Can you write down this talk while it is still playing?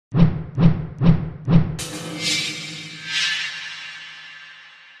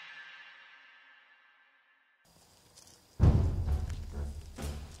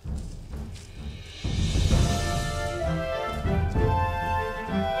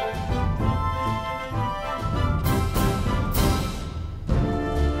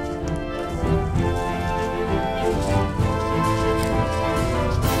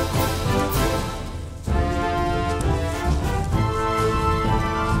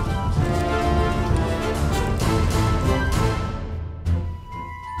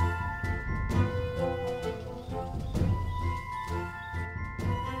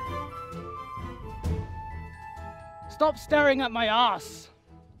Stop staring at my ass!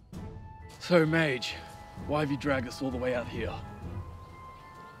 So, Mage, why have you dragged us all the way out here?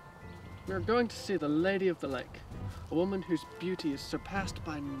 We are going to see the Lady of the Lake, a woman whose beauty is surpassed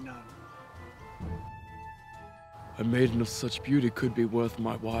by none. A maiden of such beauty could be worth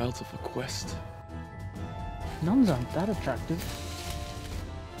my whiles of a quest. Nuns aren't that attractive.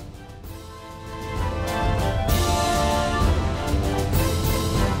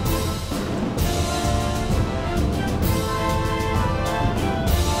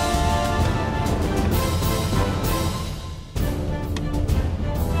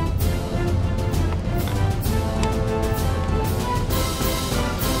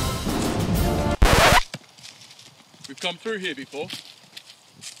 We've come through here before.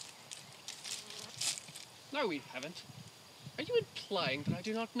 No, we haven't. Are you implying that I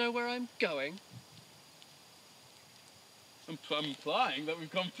do not know where I'm going? I'm implying that we've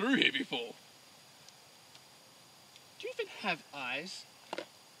come through here before. Do you even have eyes? I'm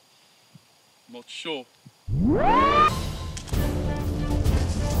not sure.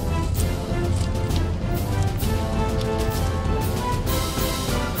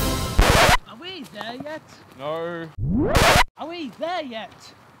 Are we there yet? No. Are we there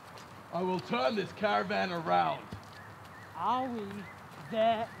yet? I will turn this caravan around. Are we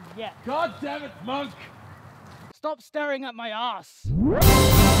there yet? God damn it, monk! Stop staring at my ass!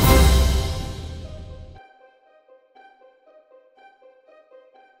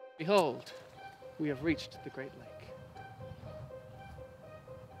 Behold, we have reached the Great Lake.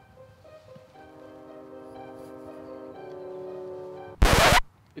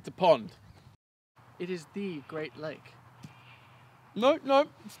 It's a pond. It is the Great Lake. No,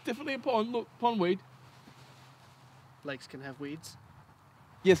 it's definitely a pond. Look, pondweed. Lakes can have weeds.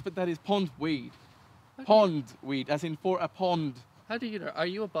 Yes, but that is pondweed. Pondweed, as in for a pond. How do you know? Are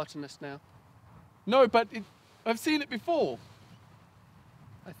you a botanist now? No, but I've seen it before.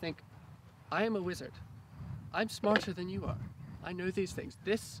 I think I am a wizard. I'm smarter than you are. I know these things.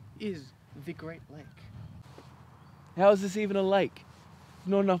 This is the Great Lake. How is this even a lake?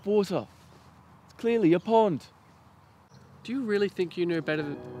 There's not enough water. It's clearly a pond. Do you really think you know better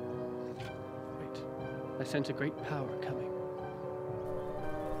than... Wait, I sense a great power coming.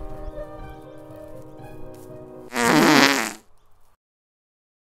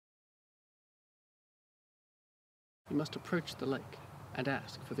 You must approach the lake and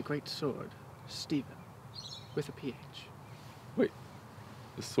ask for the great sword, Stephen, with a PH. Wait,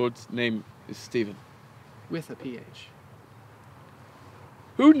 the sword's name is Stephen. With a PH.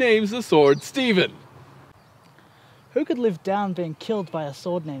 Who names the sword Stephen? Who could live down being killed by a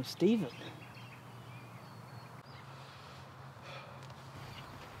sword named Stephen?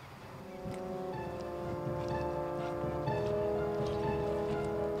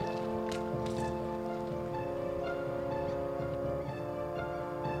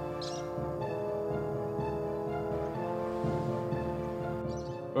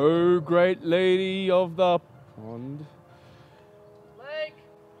 Oh, great lady of the pond. Lake!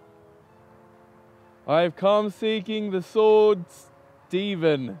 I've come seeking the sword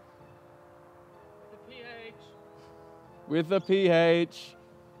Stephen. The PH. With a PH.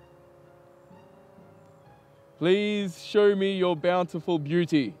 Please show me your bountiful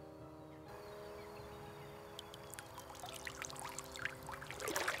beauty.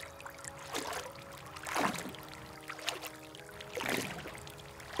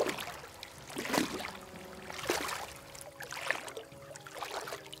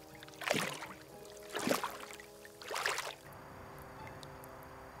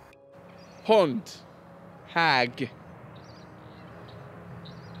 Pond. Hag.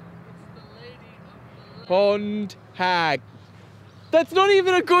 Pond. Hag. That's not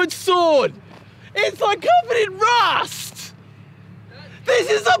even a good sword! It's like covered in rust! This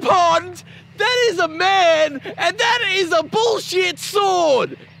is a pond! That is a man! And that is a bullshit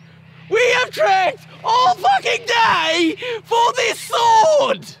sword! We have trekked all fucking day for this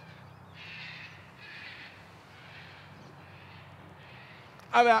sword!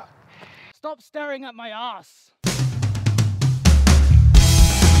 I'm out. Stop staring at my ass!